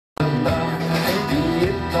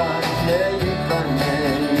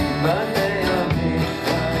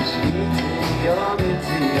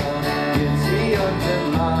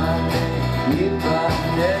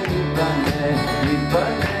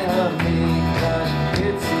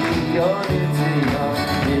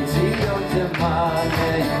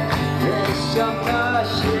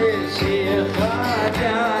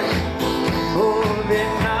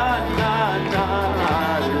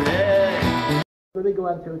go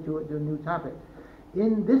on to a new topic.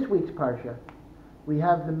 In this week's Parsha, we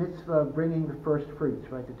have the mitzvah of bringing the first fruits,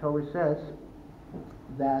 right? The Torah says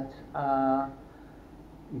that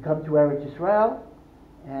you come to Eretz Yisrael,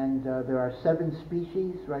 and there are 7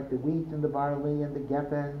 species, right? The wheat and the barley and the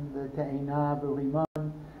geffen, the te'ena, the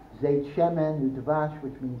rimon, zeit shemen, udvash,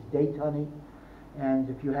 which means date honey. And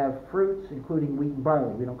if you have fruits, including wheat and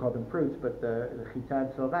barley, we don't call them fruits, but the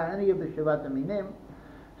chitad sova, any of the shivat aminim.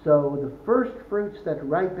 So the first fruits that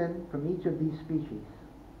ripen from each of these species,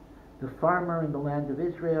 the farmer in the land of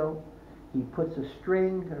Israel, he puts a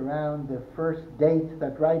string around the first date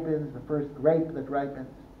that ripens, the first grape that ripens,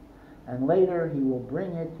 and later he will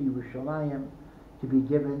bring it to Yerushalayim to be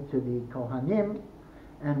given to the Kohanim.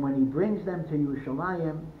 And when he brings them to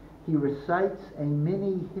Yerushalayim, he recites a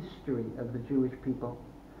mini history of the Jewish people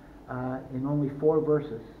in only 4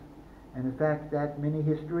 verses. And in fact, that mini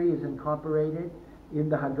history is incorporated in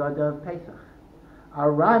the Haggadah of Pesach.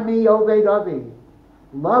 Arami Oved Avi,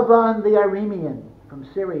 Lavan the Aramean from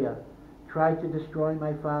Syria, tried to destroy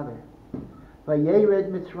my father. Vayered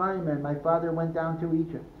Mitzrayim, and my father went down to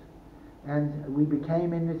Egypt. And we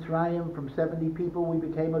became in Mitzrayim, from 70 people, we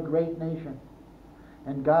became a great nation.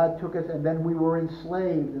 And God took us, and then we were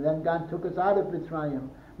enslaved, and then God took us out of Mitzrayim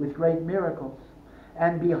with great miracles.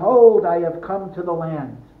 And behold, I have come to the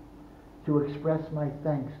land to express my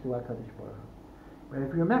thanks to HaKadosh Baruch Hu. But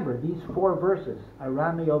if you remember, these 4 verses,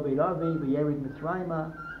 Arami Oved Avi, V'yerid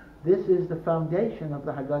Mitzrayim, this is the foundation of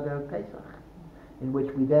the Haggadah of Pesach, in which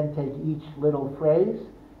we then take each little phrase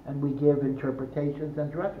and we give interpretations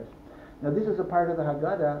and drushes. Now this is a part of the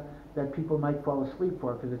Haggadah that people might fall asleep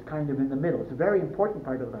for, because it's kind of in the middle. It's a very important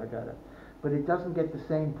part of the Haggadah, but it doesn't get the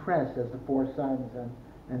same press as the 4 sons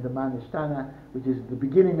and the Manishtana, which is the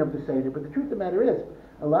beginning of the Seder. But the truth of the matter is,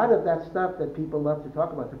 a lot of that stuff that people love to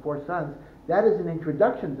talk about, the 4 sons, that is an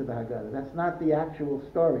introduction to the Haggadah. That's not the actual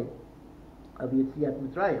story of Yetziat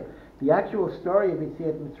Mitzrayim. The actual story of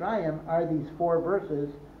Yetziat Mitzrayim are these 4 verses,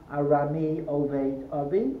 Arami Oved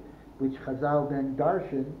Avi, which Chazal then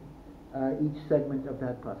darshan each segment of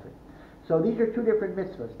that pasuk. So these are 2 different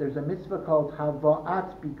mitzvahs. There's a mitzvah called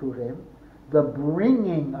Hava'at Bikurim, the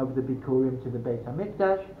bringing of the Bikurim to the Beit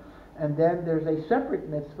HaMikdash, and then there's a separate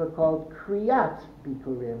mitzvah called Kriyat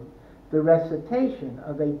Bikurim, the recitation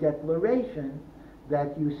of a declaration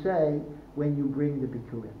that you say when you bring the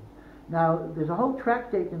Bikurim. Now, there's a whole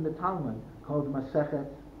tractate in the Talmud called Masechet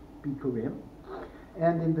Bikurim,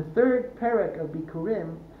 and in the 3rd parak of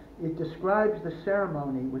Bikurim, it describes the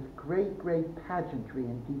ceremony with great pageantry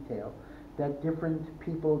and detail, that different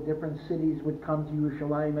people, different cities would come to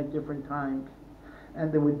Yerushalayim at different times,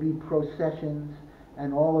 and there would be processions,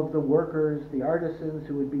 and all of the workers, the artisans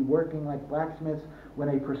who would be working like blacksmiths, when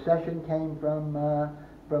a procession came from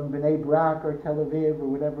Bnei Brak or Tel Aviv or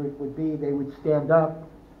whatever it would be, they would stand up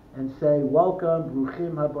and say, welcome,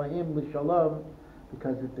 Bruchim Habayim L'Shalom,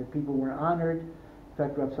 because the people were honored. In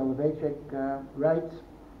fact, Rav Soloveitchik writes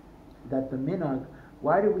that the minhag,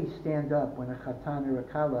 why do we stand up when a chatan or a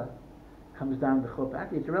kala comes down the chuppah?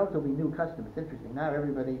 Actually, it's a relatively new custom. It's interesting. Now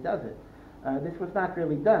everybody does it. This was not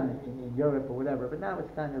really done in Europe or whatever, but now it's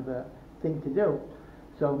kind of a thing to do.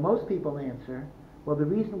 So most people answer, well, the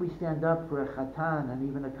reason we stand up for a chatan and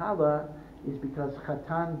even a kala is because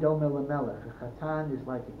chatan dome lamelech. A chatan is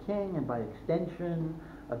like a king, and by extension,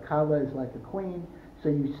 a kala is like a queen, so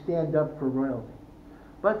you stand up for royalty.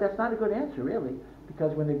 But that's not a good answer, really,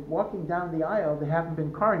 because when they're walking down the aisle, they haven't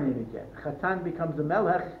been coronated yet. Chatan becomes a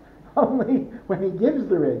melech only when he gives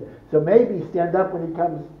the ring. So maybe stand up when he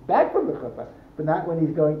comes back from the chuppah, but not when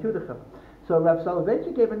he's going to the chuppah. So Rav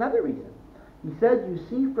Soloveitchik gave another reason. He said, you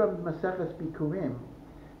see from Maseches Bikurim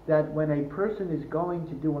that when a person is going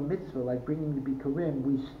to do a mitzvah, like bringing the Bikurim,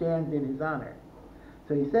 we stand in his honor.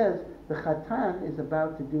 So he says, the Chatan is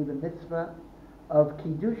about to do the mitzvah of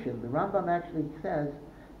Kiddushin. The Rambam actually says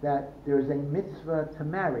that there's a mitzvah to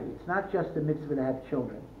marry. It's not just a mitzvah to have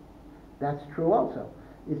children. That's true also.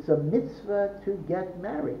 It's a mitzvah to get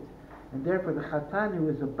married. And therefore the Chatan who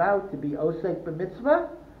is about to be Osek b'mitzvah,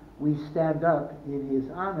 we stand up in his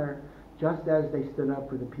honor, just as they stood up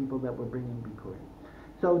for the people that were bringing Bikurim.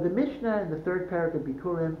 So the Mishnah in the 3rd parak of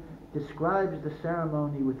Bikurim describes the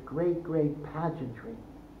ceremony with great pageantry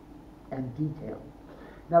and detail.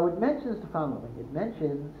 Now it mentions the following. It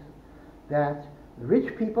mentions that the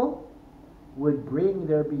rich people would bring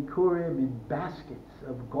their Bikurim in baskets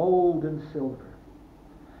of gold and silver.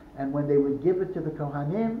 And when they would give it to the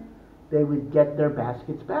Kohanim, they would get their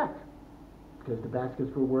baskets back, because the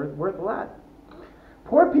baskets were worth a lot.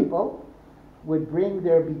 Poor people would bring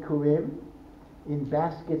their Bikurim in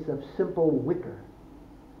baskets of simple wicker.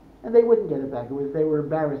 and they wouldn't get it back. They were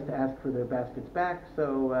embarrassed to ask for their baskets back,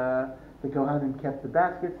 so the Kohanim kept the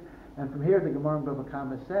baskets. And from here, the Gemara in Bava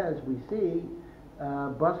Kama says, we see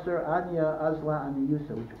Basar Anya Azla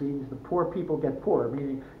Aniyusa, which means the poor people get poor,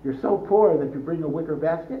 meaning you're so poor that you bring a wicker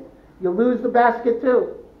basket, you lose the basket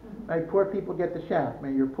too. Right? Poor people get the shaft.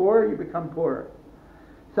 When you're poor, you become poorer.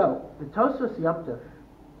 So, the Tosfos Yom Tov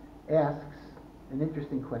asks an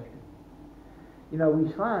interesting question. You know,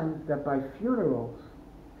 we find that by funerals,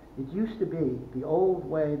 it used to be, the old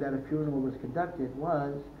way that a funeral was conducted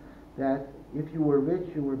was that if you were rich,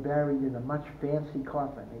 you were buried in a much fancy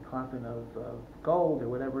coffin, a coffin of gold or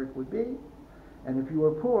whatever it would be. And if you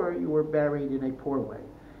were poor, you were buried in a poor way.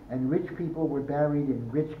 And rich people were buried in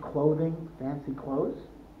rich clothing, fancy clothes.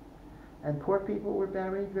 And poor people were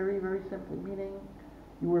buried very, very simply, meaning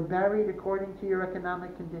you were buried according to your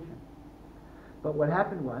economic condition. But what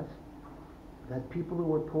happened was that people who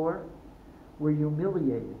were poor were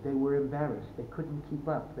humiliated. They were embarrassed. They couldn't keep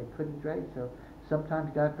up. They couldn't trade. So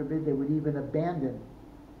sometimes, God forbid, they would even abandon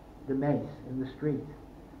the mace in the street,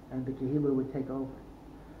 and the Kehillah would take over.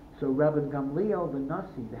 So Rabbi Gamliel, the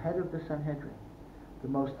Nasi, the head of the Sanhedrin, the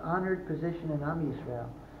most honored position in Am Yisrael,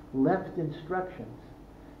 left instructions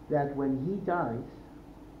that when he dies,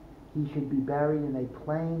 he should be buried in a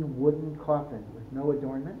plain wooden coffin with no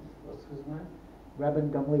adornments. What's his name? Rabbi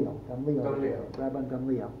Gamliel. Rabbi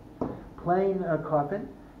Gamliel. Plain coffin,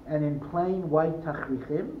 and in plain white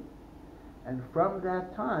tachrichim. And from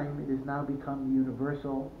that time, it has now become the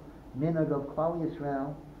universal minhag of Klal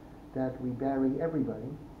Yisrael that we bury everybody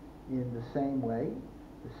in the same way,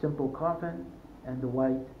 the simple coffin and the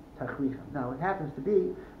white tachrichim. Now, it happens to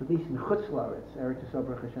be, at least in Chutz La'aretz, Eretz Yisrael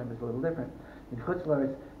Baruch Hashem is a little different. In Chutz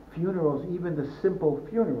La'aretz, funerals, even the simple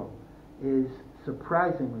funeral, is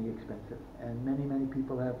surprisingly expensive, and many, many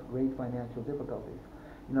people have great financial difficulties.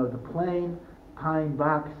 You know, the plain pine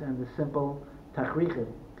box and the simple tachrichim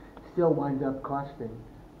still wind up costing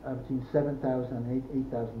between $7,000 and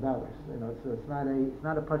 $8,000. You know, so it's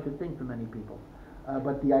not a pashut thing for many people.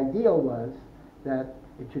 But the ideal was that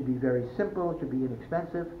it should be very simple, it should be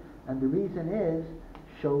inexpensive, and the reason is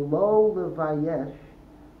shelo levayesh,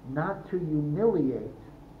 not to humiliate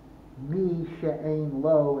mi she'ein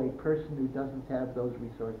lo, a person who doesn't have those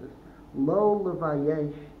resources. Lo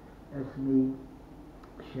levayesh es mi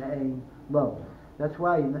she'ein lo. That's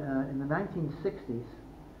why in the 1960s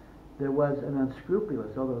there was an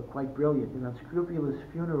unscrupulous, although quite brilliant, an unscrupulous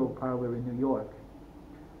funeral parlor in New York,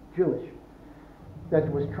 Jewish, that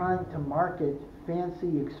was trying to market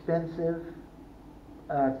fancy, expensive,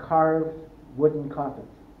 carved wooden coffins.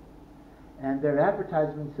 And their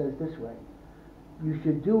advertisement says this way: you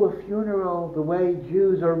should do a funeral the way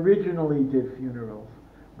Jews originally did funerals,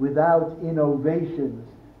 without innovations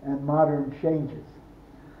and modern changes.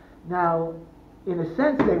 Now, in a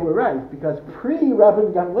sense, they were right, because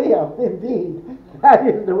pre-Rabbi Gamliel, indeed, that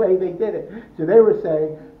is the way they did it. So they were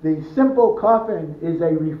saying the simple coffin is a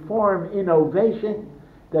reform innovation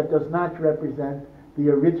that does not represent the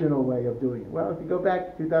original way of doing it. Well, if you go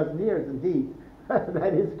back 2,000 years, indeed,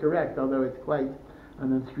 that is correct, although it's quite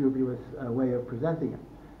an unscrupulous way of presenting it.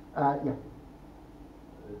 Yeah.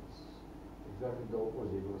 It's exactly the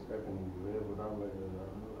opposite was happening. We have a rabbi,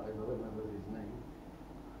 I don't remember his name,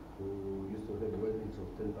 who used to have weddings of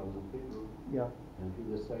 10,000 people. Yeah. And he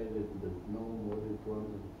decided that no more than 200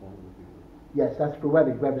 people. Yes, that's for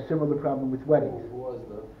weddings. We have a similar problem with weddings. Who was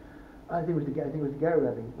that? I think it was the Ger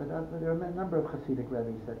Rebbe, but there are a number of Hasidic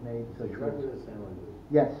Rebbe's that made such exactly rules. the same like this.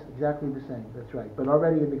 Yes, exactly the same. That's right. But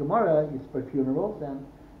already in the Gemara, it's for funerals, and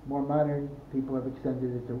more modern people have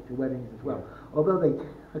extended it to weddings as well. Yeah. Although they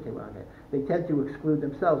tend to exclude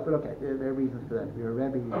themselves. But okay, there are reasons for that. If you're a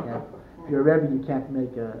Rebbe, you can't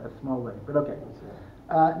make a small wedding. But okay.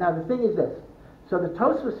 Now the thing is this. So the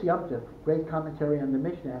Tosfos Yom Tov, great commentary on the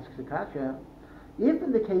Mishnah, asks the kasha: if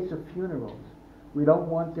in the case of funerals, we don't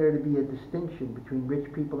want there to be a distinction between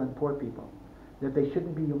rich people and poor people, that they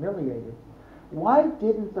shouldn't be humiliated, why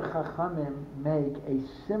didn't the Chachamim make a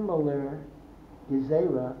similar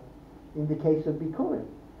gezerah in the case of Bikurim?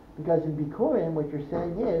 Because in Bikurim, what you're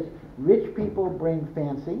saying is, rich people bring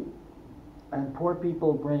fancy, and poor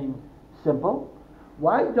people bring simple.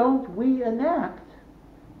 Why don't we enact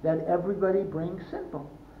that everybody brings simple,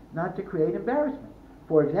 not to create embarrassment?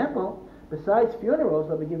 For example, besides funerals,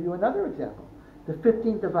 let me give you another example. The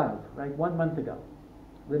 15th of Av, right, 1 month ago,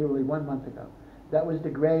 literally 1 month ago, that was the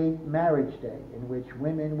great marriage day in which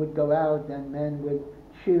women would go out and men would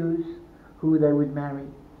choose who they would marry.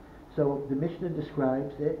 So the Mishnah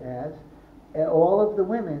describes it as all of the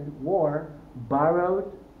women wore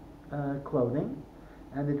borrowed clothing,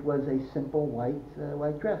 and it was a simple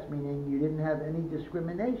white dress, meaning you didn't have any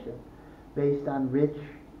discrimination based on rich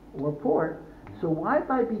or poor. So why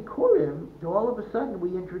by Bikurim do all of a sudden we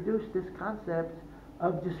introduce this concept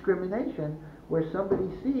of discrimination where somebody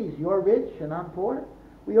sees you're rich and I'm poor?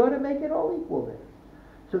 We ought to make it all equal there.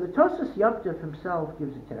 So the Tosas Yom Tov himself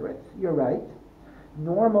gives a teretz. You're right.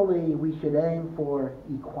 Normally we should aim for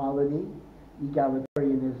equality,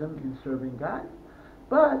 egalitarianism in serving God.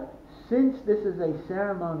 But since this is a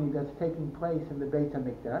ceremony that's taking place in the Beit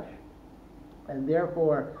HaMikdash, and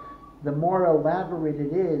therefore the more elaborate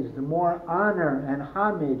it is, the more honor and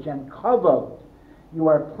homage and kavod you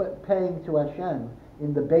are paying to Hashem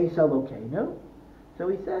in the Beis Elokeinu. So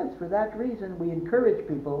he says, for that reason, we encourage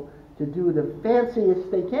people to do the fanciest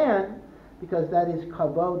they can, because that is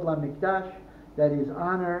kavod LaMikdash, that is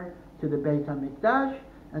honor to the Beit HaMikdash,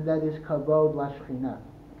 and that is kavod LaShechina.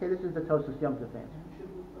 Okay, this is the Tosas Yom Tov answer.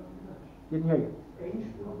 Didn't hear you.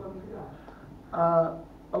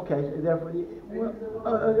 Okay, so therefore,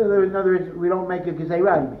 in other words, we don't make a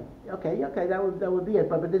gezerah, you mean? Okay, that would be it.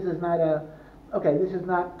 But this is not a. Okay, this is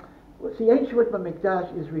not. See, Ein Shvut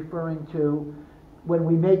B'Mikdash is referring to when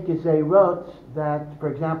we make gezerot that, for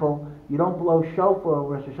example, you don't blow shofar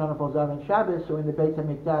when Rosh Hashanah falls out on Shabbos, so in the Beit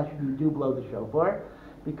HaMikdash you do blow the shofar,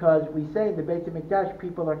 because we say in the Beit HaMikdash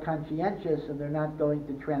people are conscientious and they're not going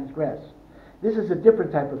to transgress. This is a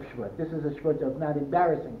different type of shvut. This is a shvut of not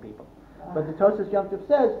embarrassing people. But the Tosas Yom Tov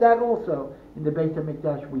says that also in the Beit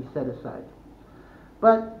HaMikdash we set aside.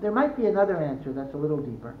 But there might be another answer that's a little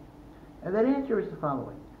deeper. And that answer is the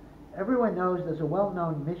following. Everyone knows there's a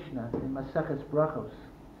well-known Mishnah in Maseches Brachos,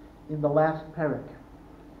 in the last parak.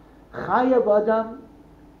 Chayav Adam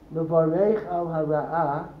levarech al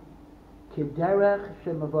hara'ah kederech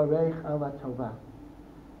shemavarech al hatovah.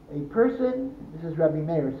 A person, this is Rabbi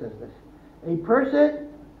Meir says this, a person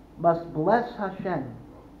must bless Hashem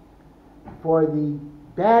for the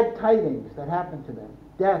bad tidings that happen to them,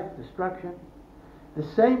 death, destruction, the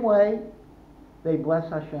same way they bless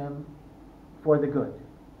Hashem for the good.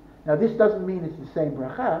 Now this doesn't mean it's the same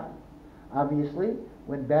bracha. Obviously,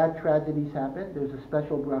 when bad tragedies happen, there's a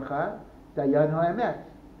special bracha, Dayan HaEmet.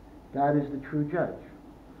 God is the true judge.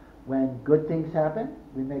 When good things happen,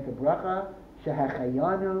 we make a bracha,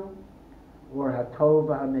 Shehachayanu, or Hatov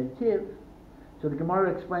HaMeitiv. So the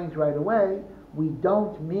Gemara explains right away, we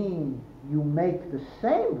don't mean you make the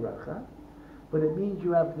same bracha, but it means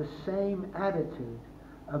you have the same attitude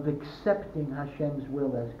of accepting Hashem's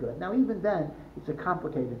will as good. Now even then, it's a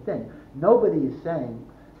complicated thing. Nobody is saying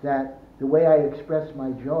that the way I express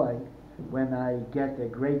my joy when I get a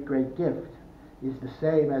great, great gift is the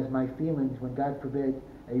same as my feelings when, God forbid,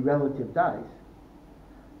 a relative dies.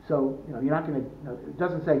 So, you're not going to, it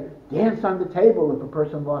doesn't say, dance on the table if a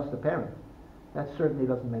person lost a parent. That certainly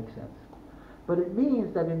doesn't make sense. But it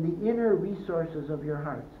means that in the inner resources of your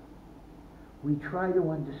heart, we try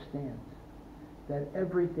to understand that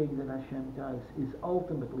everything that Hashem does is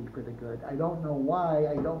ultimately for the good. I don't know why,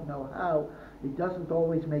 I don't know how, it doesn't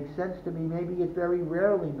always make sense to me, maybe it very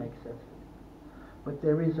rarely makes sense to me. But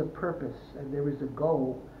there is a purpose, and there is a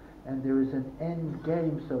goal, and there is an end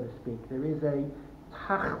game, so to speak. There is a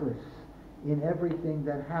tachlis in everything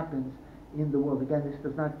that happens in the world. Again, this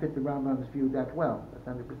does not fit the Rambam's view that well, that's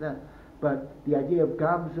 100%. But the idea of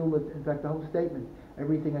Gam Zulat, in fact the whole statement,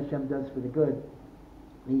 everything Hashem does for the good,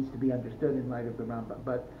 needs to be understood in light of the Rambam.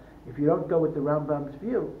 But if you don't go with the Rambam's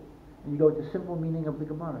view, and you go with the simple meaning of the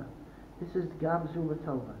Gemara, this is Gam Zulat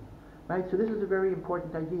Tova. Right? So this is a very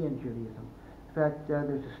important idea in Judaism. In fact,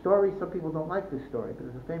 there's a story, some people don't like this story, but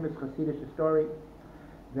there's a famous Hasidic story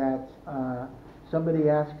that somebody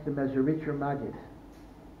asked the Mezritcher Maggid,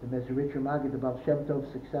 the Baal Shem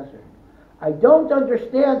Tov's successor, I don't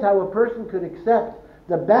understand how a person could accept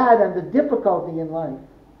the bad and the difficulty in life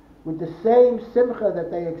with the same simcha that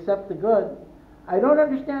they accept the good. I don't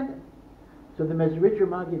understand it. So the Mezritcher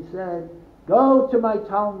Maggid said, go to my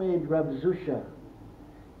Talmud, Rav Zusha.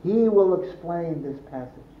 He will explain this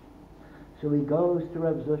passage. So he goes to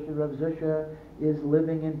Rav Zusha. Rav Zusha is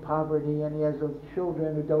living in poverty, and he has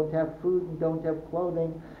children who don't have food and don't have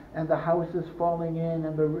clothing, and the house is falling in,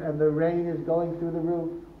 and the rain is going through the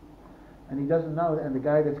roof. And he doesn't know, and the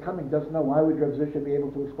guy that's coming doesn't know. Why would Rav Zusha be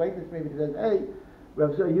able to explain this to me? He says, hey,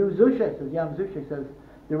 Rav Zusha, you Zusha. He says, yeah, I'm Zusha. He says,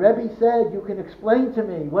 the Rebbe said you can explain to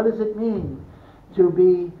me, what does it mean to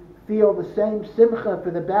feel the same simcha for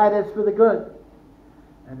the bad as for the good?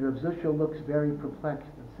 And Rav Zusha looks very perplexed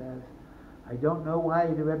and says, I don't know why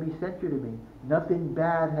the Rebbe sent you to me. Nothing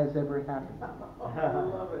bad has ever happened. I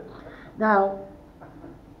love it. Now,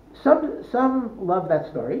 some love that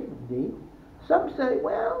story, indeed. Some say,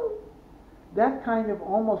 well, that kind of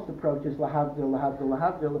almost approaches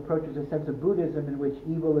lahavdil, approaches a sense of Buddhism in which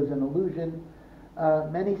evil is an illusion.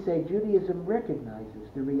 Many say Judaism recognizes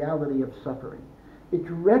the reality of suffering. It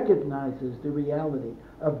recognizes the reality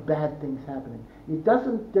of bad things happening. It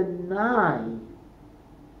doesn't deny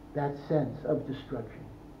that sense of destruction,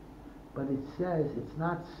 but it says it's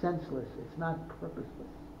not senseless, it's not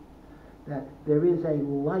purposeless, that there is a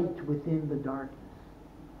light within the darkness.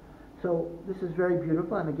 So this is very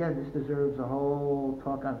beautiful, and again, this deserves a whole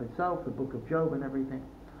talk of itself, the book of Job and everything.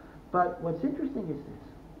 But what's interesting is this.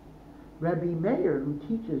 Rabbi Meir, who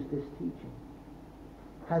teaches this teaching,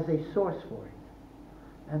 has a source for it.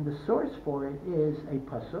 And the source for it is a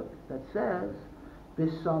pasuk that says,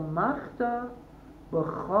 V'samachta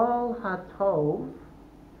b'chol hatov,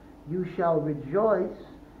 you shall rejoice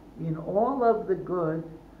in all of the good,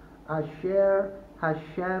 asher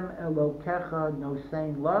Hashem Elokecha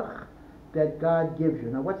nosein lach, that God gives you.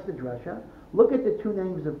 Now what's the drasha? Look at the two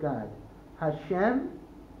names of God, Hashem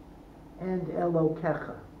and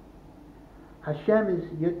Elokecha. Hashem is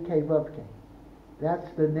Yud Kei Vav Kei. That's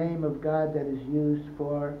the name of God that is used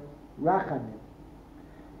for Rachamim.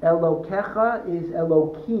 Elokecha is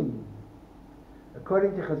Elokim.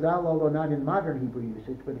 According to Chazal, although not in modern Hebrew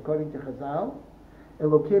usage, but according to Chazal,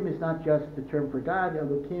 Elokim is not just the term for God.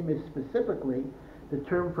 Elokim is specifically the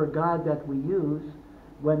term for God that we use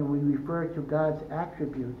when we refer to God's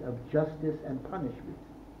attribute of justice and punishment.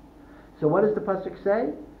 So what does the pasuk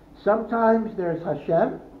say? Sometimes there's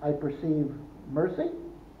Hashem, I perceive mercy,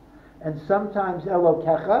 and sometimes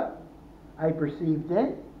Elokecha, I perceive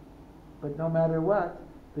din. But no matter what,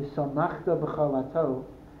 v'samachta b'chol hatov,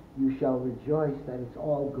 you shall rejoice that it's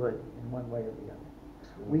all good in one way or the other.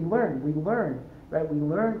 We learn, right? We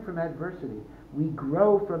learn from adversity. We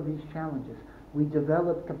grow from these challenges. We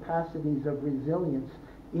develop capacities of resilience,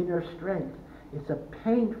 inner strength. It's a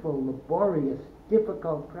painful, laborious,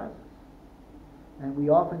 difficult process. And we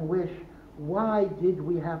often wish, why did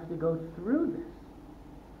we have to go through this?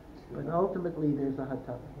 But ultimately there's a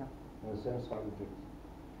hatava. Yeah. The same subject,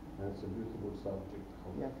 and it's a beautiful subject.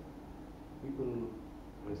 Yes. People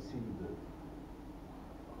receive that.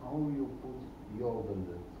 How you put Job in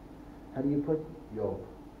that? How do you put Job?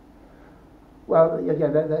 Well,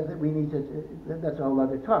 again, that we need to. That's a whole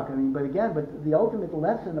other talk. I mean, but the ultimate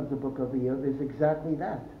lesson of the book of Job is exactly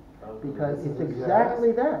that, because it's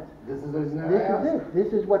exactly that. This is the reason This is it.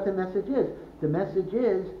 This is what the message is. The message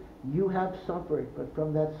is you have suffered, but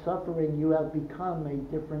from that suffering you have become a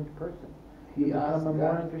different person. You He become asked a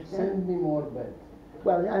more God, understanding. send me more bed.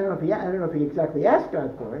 Well, I don't know if he exactly asked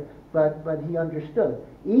God for it, but he understood.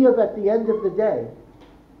 Job, at the end of the day,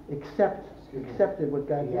 accepted what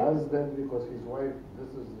God He gave. asked that because his wife, this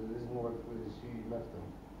is the reason why she left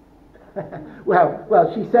him.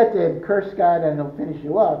 well, she said to him, curse God and he'll finish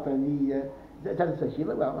you off, and he, it doesn't say she,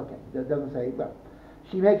 well, okay, it doesn't say, well,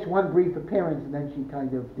 she makes one brief appearance and then she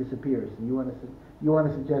kind of disappears. And you want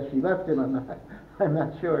to suggest she left him? I'm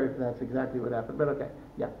not sure if that's exactly what happened, but okay,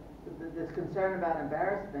 yeah. This concern about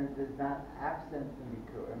embarrassment is not absent in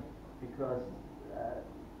Bikurim, because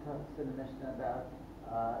talks in the Mishnah about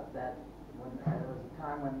that when there was a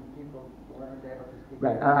time when people weren't able to speak.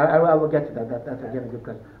 Right, I will get to that. That's again a good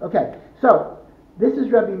question. Okay, so this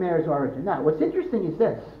is Rabbi Meir's origin. Now, what's interesting is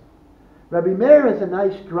this. Rabbi Meir is a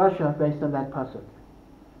nice drasha based on that pasuk.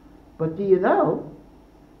 But do you know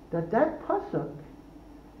that pasuk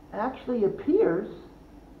actually appears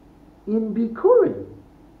in Bikurim?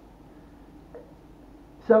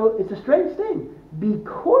 So it's a strange thing.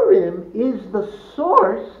 Bikurim is the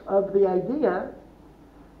source of the idea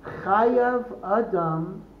Chayav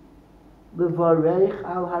Adam levarech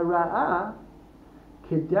al hara'ah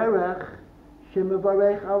kederech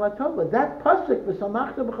shemevarech al hatova. That pasuk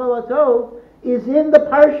v'samachta b'chol hatov is in the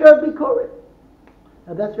Parsha of Bikurim.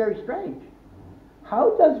 Now that's very strange.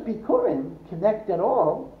 How does Bikurim connect at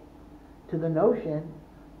all to the notion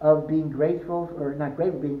of being grateful, or not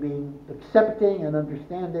grateful, being accepting and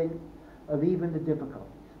understanding of even the difficulties?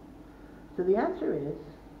 So the answer is,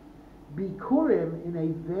 Bikurim, in a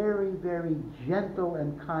very, very gentle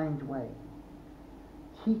and kind way,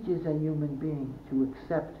 teaches a human being to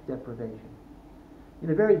accept deprivation. In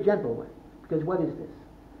a very gentle way. Because what is this?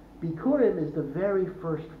 Bikurim is the very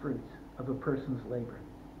first fruit of a person's labor.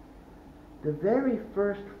 The very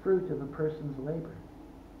first fruit of a person's labor.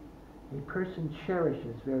 A person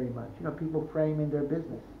cherishes very much. You know, people frame in their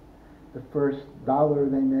business the first dollar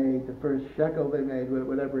they made, the first shekel they made,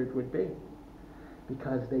 whatever it would be.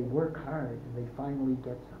 Because they work hard and they finally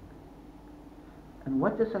get something. And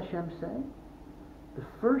what does Hashem say? The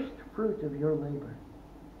first fruit of your labor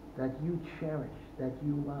that you cherish, that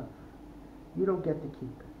you love, you don't get to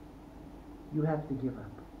keep it. you have to give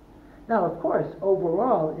up. Now, of course,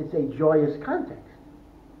 overall, it's a joyous context.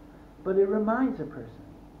 But it reminds a person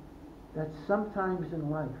that sometimes in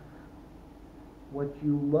life, what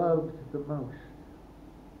you loved the most,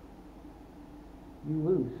 you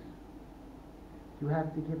lose. You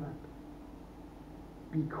have to give up.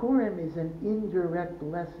 Bikurim is an indirect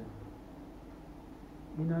lesson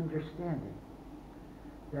in understanding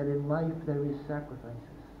that in life there is sacrifices.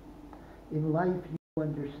 In life you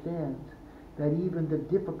understand that even the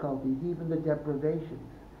difficulties, even the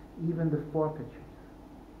deprivations, even the forfeitures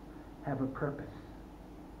have a purpose.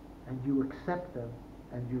 And you accept them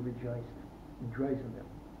and you rejoice in them.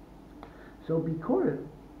 So Bikurim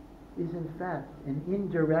is in fact an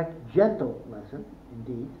indirect, gentle lesson,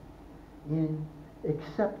 indeed, in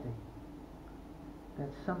accepting that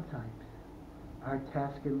sometimes our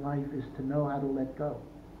task in life is to know how to let go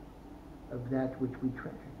of that which we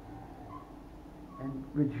treasure and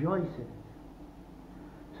rejoice in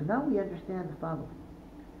it. So now we understand the following.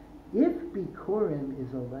 If Bikurim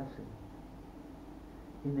is a lesson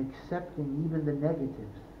in accepting even the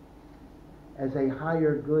negatives as a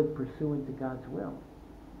higher good pursuant to God's will,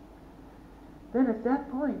 then at that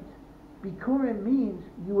point, Bikurim means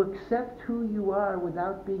you accept who you are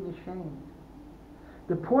without being ashamed.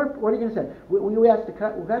 The poor, what are you going to say? We asked the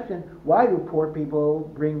question, why do poor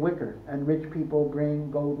people bring wicker and rich people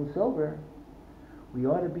bring gold and silver? We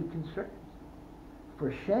ought to be concerned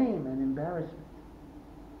for shame and embarrassment.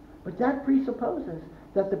 But that presupposes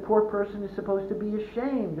that the poor person is supposed to be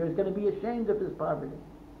ashamed, or is going to be ashamed of his poverty.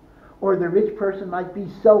 Or the rich person might be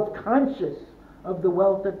self-conscious of the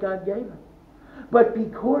wealth that God gave him. But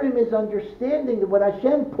Bikurim is understanding that what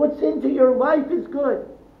Hashem puts into your life is good.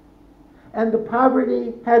 And the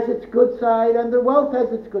poverty has its good side, and the wealth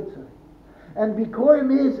has its good side. And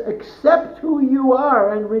Bikurim is accept who you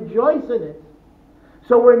are and rejoice in it.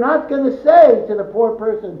 So we're not going to say to the poor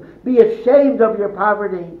person, be ashamed of your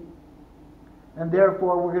poverty, and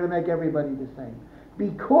therefore we're going to make everybody the same.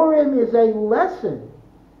 Bikurim is a lesson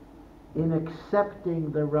in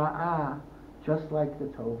accepting the Ra'ah just like the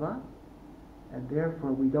Tova, and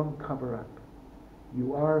therefore we don't cover up.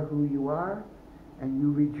 You are who you are, and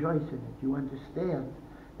you rejoice in it. You understand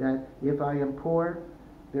that if I am poor,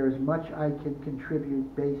 there is much I can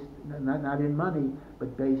contribute based, not in money,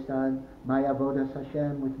 but based on my avodas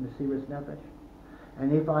Hashem with Mesiras Nefesh.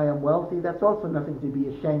 And if I am wealthy, that's also nothing to be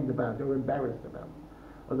ashamed about or embarrassed about.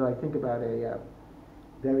 Although I think about a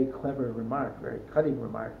very clever remark, very cutting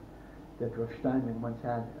remark, that Rav Steinman once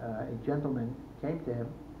had. A gentleman came to him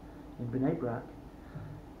in Bnei Brak.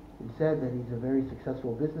 He said that he's a very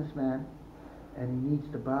successful businessman and he needs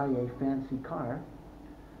to buy a fancy car,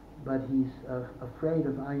 but he's afraid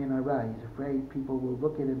of ayin hara. He's afraid people will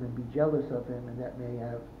look at him and be jealous of him, and that may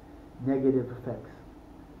have negative effects.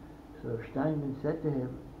 So Steinman said to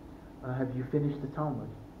him, have you finished the Talmud?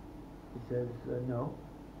 He says, no,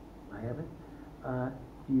 I haven't.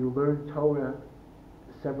 Do you learn Torah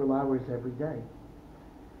several hours every day?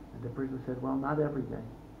 And the person said, well, not every day.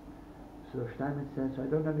 So Steinman says, I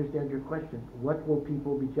don't understand your question. What will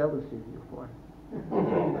people be jealous of you for?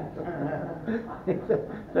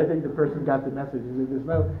 So I think the person got the message.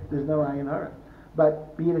 There's no ayin hara.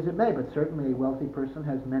 But be it as it may, but certainly a wealthy person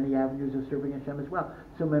has many avenues of serving Hashem as well.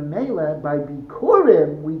 So Memela, by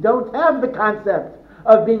Bikurim, we don't have the concept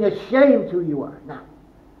of being ashamed who you are. Now,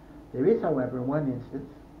 there is, however, one instance,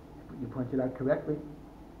 you pointed out correctly,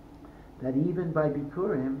 that even by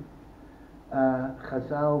Bikurim,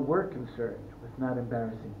 Chazal were concerned with not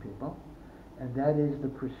embarrassing people, and that is the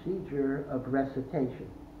procedure of recitation.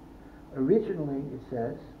 Originally, it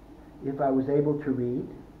says, if I was able to read,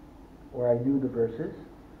 or I knew the verses,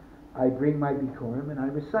 I bring my Bikurim and I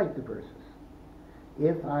recite the verses.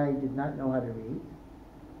 If I did not know how to read,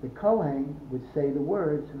 the Kohen would say the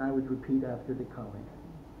words and I would repeat after the Kohen.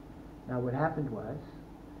 Now what happened was,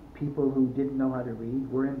 people who didn't know how to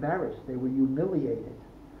read were embarrassed. They were humiliated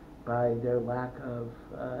by their lack of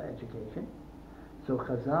education. So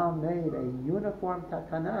Chazal made a uniform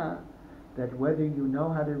takana that whether you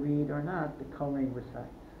know how to read or not, the Kohen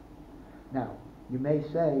recites. Now, you may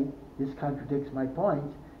say, this contradicts my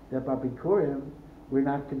point, that by Bikurim, we're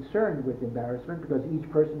not concerned with embarrassment because each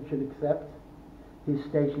person should accept his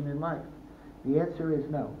station in life. The answer is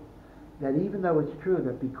no. That even though it's true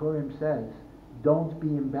that Bikurim says, don't be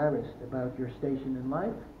embarrassed about your station in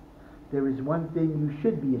life, there is one thing you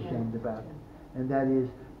should be ashamed about, and that is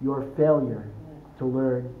your failure to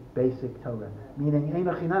learn basic Torah. Meaning, Ein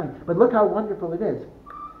Achinami. But look how wonderful it is.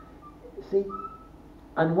 See,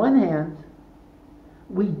 on one hand,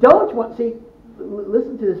 we don't want,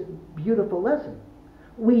 listen to this beautiful lesson.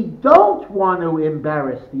 We don't want to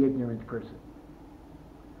embarrass the ignorant person.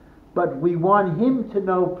 but we want him to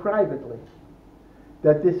know privately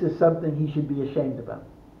that this is something he should be ashamed about.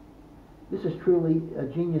 This is truly a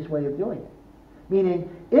genius way of doing it. Meaning,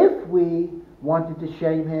 if we wanted to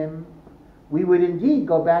shame him, we would indeed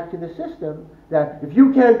go back to the system that if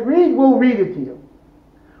you can't read, we'll read it to you.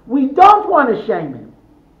 We don't want to shame him,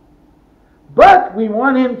 but we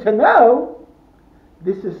want him to know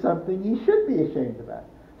this is something he should be ashamed about.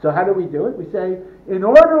 So how do we do it? We say, in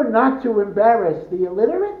order not to embarrass the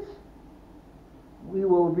illiterates, we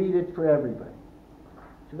will read it for everybody.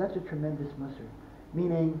 So that's a tremendous mussar.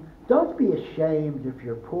 Meaning, don't be ashamed if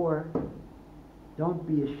you're poor. Don't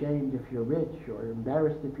be ashamed if you're rich, or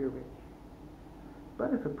embarrassed if you're rich.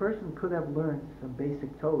 But if a person could have learned some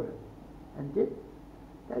basic Torah and didn't,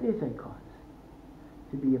 that is a cause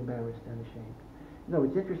to be embarrassed and ashamed. You know,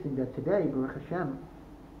 it's interesting that today, Baruch Hashem,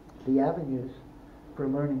 the avenues for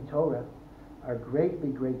learning Torah are greatly,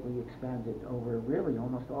 greatly expanded over really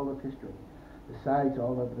almost all of history. Besides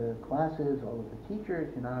all of the classes, all of the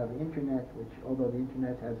teachers, you now have the internet, which although the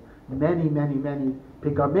internet has many, many, many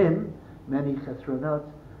pigamim, many chesronot,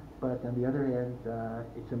 but on the other hand,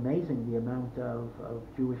 it's amazing the amount of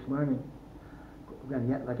Jewish learning. And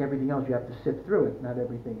yet, like everything else, you have to sift through it. Not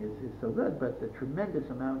everything is so good, but the tremendous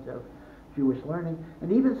amount of Jewish learning.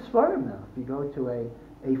 And even Sfarim now, if you go to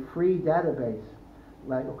a free database,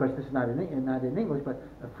 like, of course this is not in English, but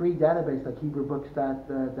a free database like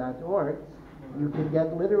HebrewBooks.org, you can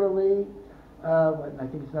get literally, I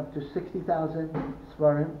think it's up to 60,000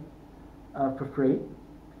 Sfarim for free.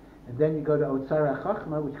 And then you go to Otzar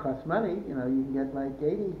HaChachma, which costs money, you can get like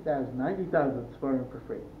 80,000, 90,000 Sfarim for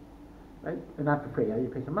free. Right? Not for free,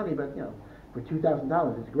 you pay some money, but for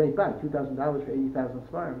 $2,000, it's a great buy. $2,000 for 80,000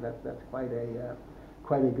 Sfarim, that's quite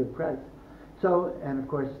a good price. So, and of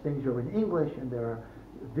course things are in English, and there are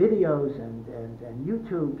videos and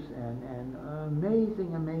YouTubes and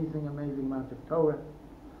amazing amount of Torah.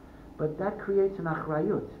 But that creates an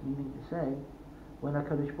achrayut, meaning to say, when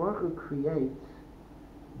HaKadosh Baruch Hu creates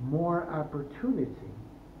more opportunity,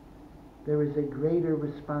 there is a greater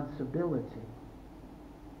responsibility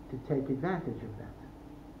to take advantage of that.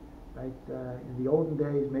 Right? In the olden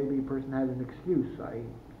days, maybe a person had an excuse. I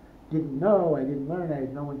didn't know, I didn't learn, I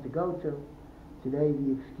had no one to go to. Today,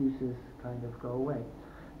 the excuses kind of go away.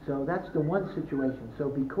 So that's the one situation. So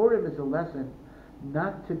Bikurim is a lesson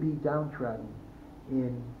not to be downtrodden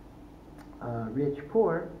in rich,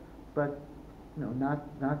 poor, but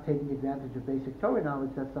not taking advantage of basic Torah knowledge.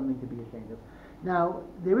 That's something to be ashamed of. Now,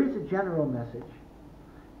 there is a general message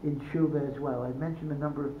in Tshuva as well. I've mentioned a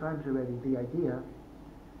number of times already the idea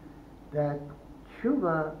that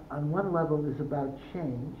Tshuva, on one level, is about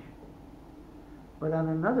change, but on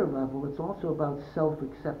another level, it's also about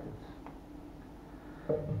self-acceptance.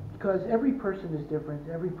 Because every person is different,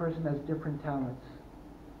 every person has different talents,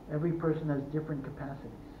 every person has different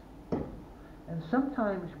capacities. And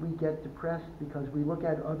sometimes we get depressed because we look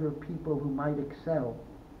at other people who might excel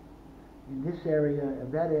in this area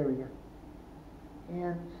and that area,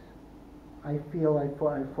 and I feel I've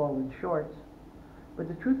fallen short. But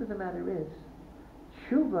the truth of the matter is,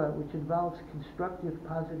 Tshuva, which involves constructive,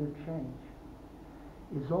 positive change,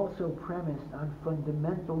 is also premised on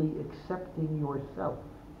fundamentally accepting yourself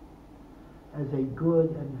as a good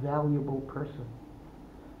and valuable person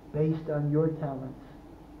based on your talents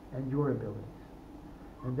and your abilities.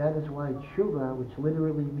 And that is why Tshuva, which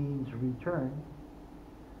literally means return,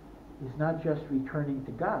 is not just returning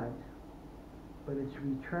to God, but it's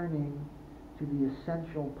returning to the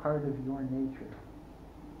essential part of your nature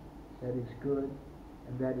that is good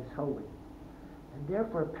and that is holy. And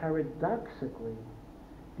therefore, paradoxically,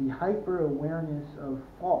 the hyper-awareness of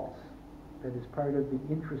faults that is part of the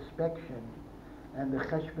introspection and the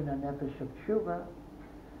cheshbon hanefesh of tshuva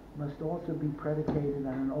must also be predicated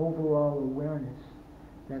on an overall awareness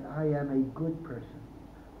that I am a good person,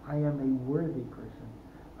 I am a worthy person,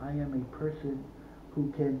 I am a person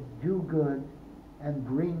who can do good and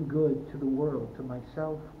bring good to the world, to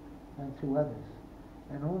myself and to others.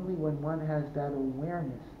 And only when one has that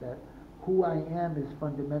awareness that who I am is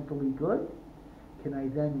fundamentally good, can I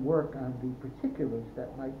then work on the particulars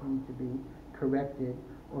that might need to be corrected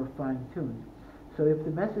or fine-tuned. So if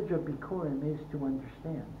the message of Bikurim is to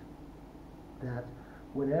understand that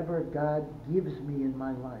whatever God gives me in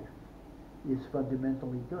my life is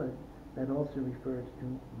fundamentally good, that also refers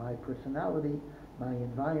to my personality, my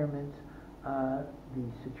environment, the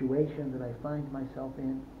situation that I find myself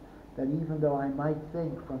in, that even though I might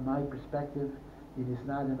think from my perspective it is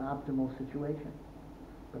not an optimal situation,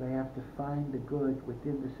 but I have to find the good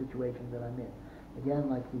within the situation that I'm in. Again,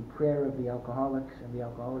 like the prayer of the alcoholics and the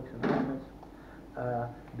Alcoholics Anonymous,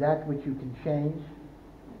 that which you can change,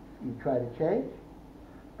 you try to change,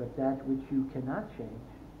 but that which you cannot change,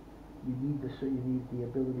 you need the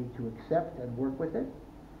ability to accept and work with it,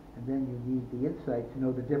 and then you need the insight to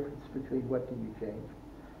know the difference between what can you change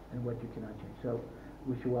and what you cannot change. So,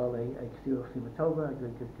 wish you all a Ksila Tova, a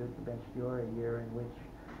good Ben Shur, a year in which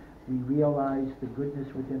we realize the goodness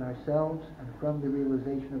within ourselves, and from the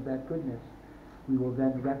realization of that goodness, we will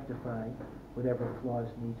then rectify whatever flaws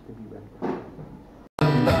needs to be rectified.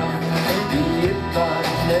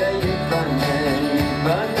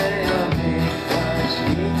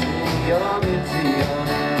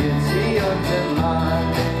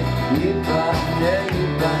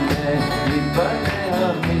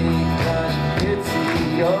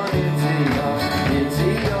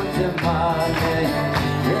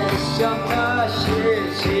 It's